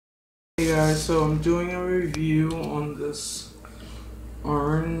Hey guys, so I'm doing a review on this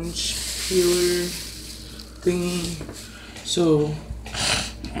orange peeler thingy. So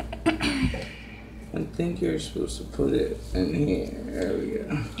I think you're supposed to put it in here. There we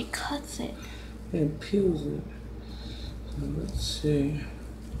go. It cuts it. It peels it. So let's see.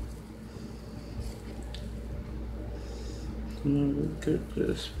 I'm never good at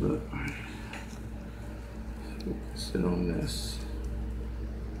this, but focus it on this.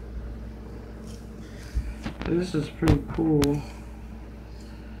 This is pretty cool. So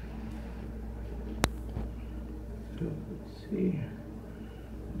let's see.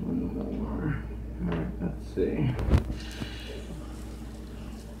 One more. Alright, let's see.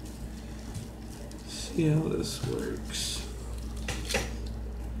 See how this works.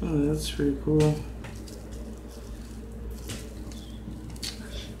 Oh, that's pretty cool.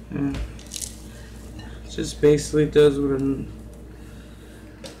 Yeah. Just basically does what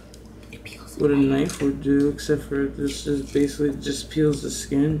a knife would do, except for this just basically just peels the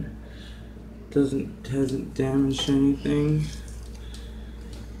skin. Hasn't damaged anything.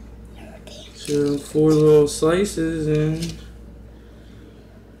 So 4 little slices and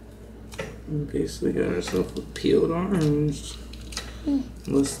we basically got ourselves a peeled orange.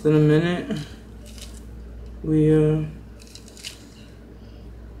 Less than a minute. We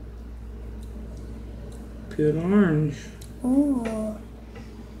peeled orange. Ooh,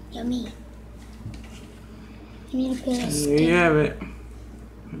 yummy. You need to peel it. And there you have it.